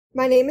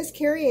My name is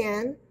Carrie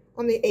Ann.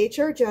 I'm the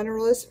HR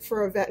generalist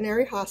for a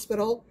veterinary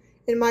hospital,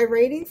 and my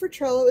rating for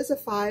Trello is a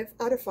 5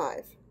 out of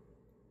 5.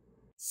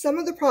 Some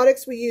of the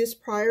products we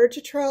used prior to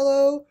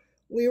Trello,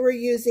 we were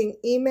using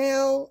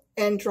email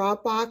and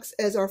Dropbox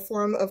as our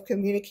form of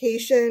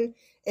communication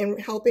and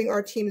helping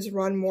our teams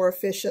run more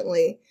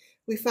efficiently.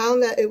 We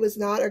found that it was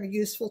not a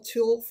useful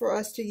tool for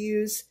us to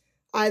use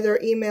either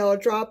email or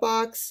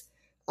Dropbox,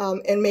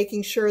 and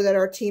making sure that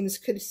our teams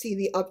could see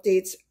the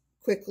updates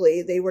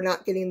quickly. They were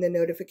not getting the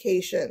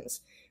notifications.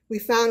 We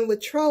found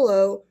with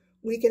Trello,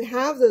 we can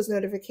have those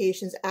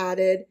notifications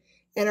added,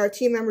 and our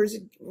team members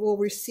will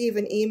receive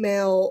an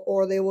email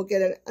or they will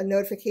get a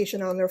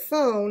notification on their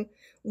phone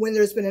when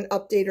there's been an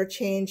update or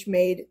change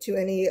made to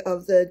any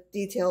of the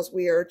details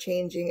we are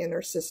changing in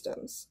our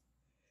systems.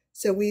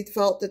 So we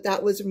felt that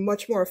that was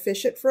much more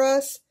efficient for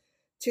us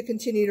to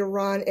continue to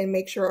run and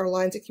make sure our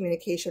lines of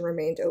communication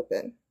remained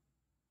open.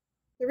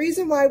 The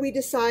reason why we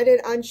decided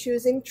on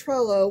choosing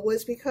Trello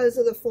was because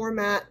of the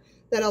format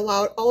that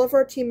allowed all of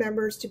our team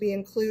members to be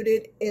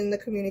included in the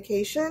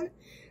communication.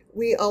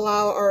 We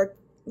allow our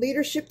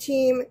leadership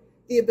team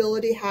the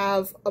ability to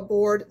have a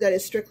board that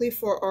is strictly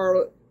for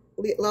our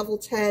level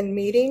 10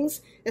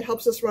 meetings. It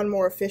helps us run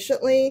more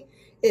efficiently.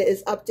 It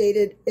is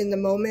updated in the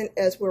moment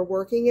as we're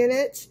working in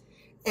it.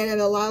 And it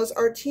allows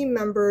our team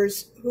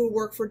members who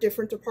work for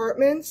different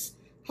departments,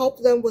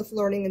 help them with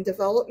learning and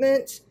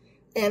development.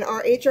 And our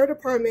HR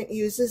department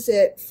uses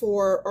it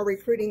for our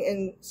recruiting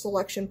and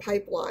selection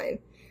pipeline.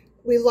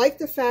 We like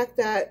the fact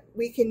that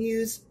we can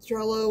use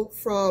Trello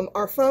from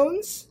our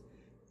phones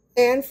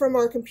and from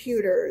our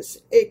computers.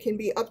 It can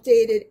be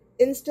updated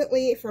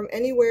instantly from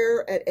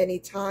anywhere at any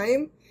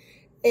time.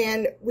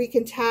 And we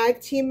can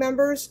tag team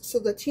members so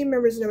the team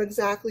members know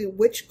exactly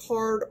which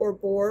card or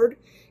board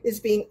is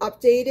being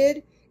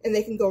updated, and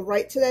they can go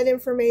right to that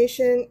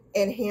information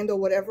and handle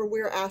whatever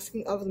we're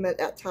asking of them at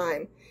that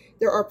time.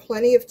 There are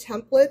plenty of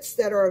templates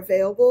that are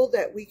available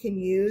that we can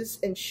use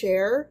and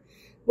share,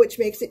 which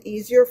makes it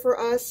easier for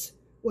us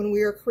when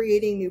we are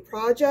creating new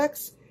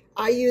projects.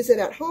 I use it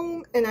at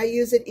home, and I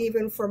use it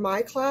even for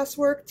my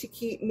classwork to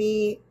keep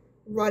me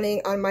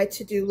running on my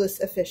to-do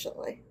list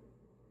efficiently.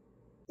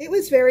 It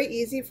was very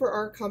easy for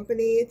our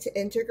company to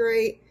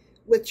integrate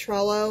with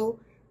Trello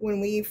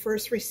when we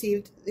first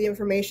received the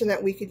information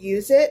that we could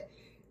use it.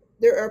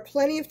 There are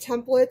plenty of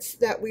templates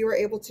that we were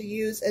able to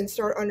use and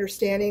start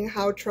understanding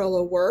how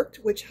Trello worked,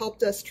 which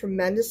helped us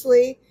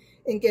tremendously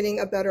in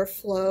getting a better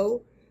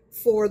flow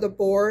for the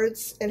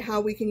boards and how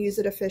we can use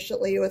it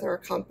efficiently with our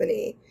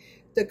company.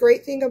 The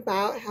great thing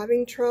about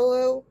having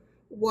Trello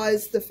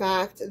was the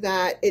fact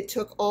that it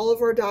took all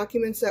of our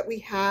documents that we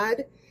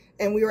had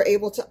and we were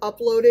able to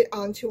upload it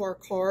onto our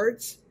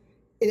cards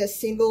in a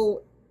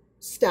single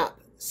step.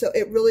 So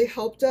it really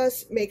helped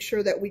us make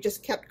sure that we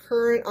just kept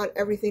current on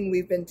everything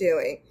we've been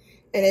doing.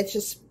 And it's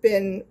just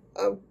been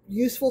a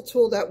useful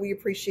tool that we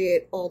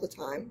appreciate all the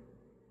time.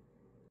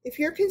 If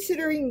you're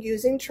considering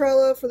using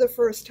Trello for the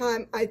first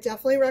time, I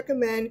definitely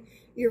recommend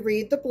you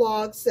read the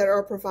blogs that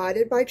are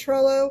provided by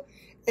Trello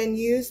and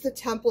use the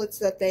templates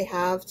that they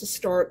have to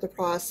start the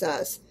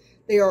process.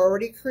 They are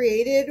already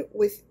created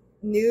with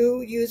new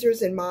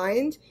users in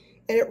mind,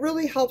 and it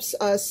really helps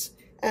us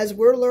as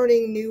we're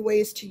learning new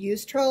ways to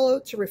use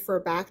Trello to refer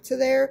back to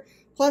there.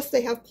 Plus,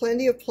 they have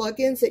plenty of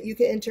plugins that you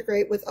can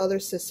integrate with other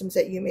systems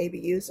that you may be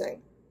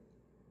using.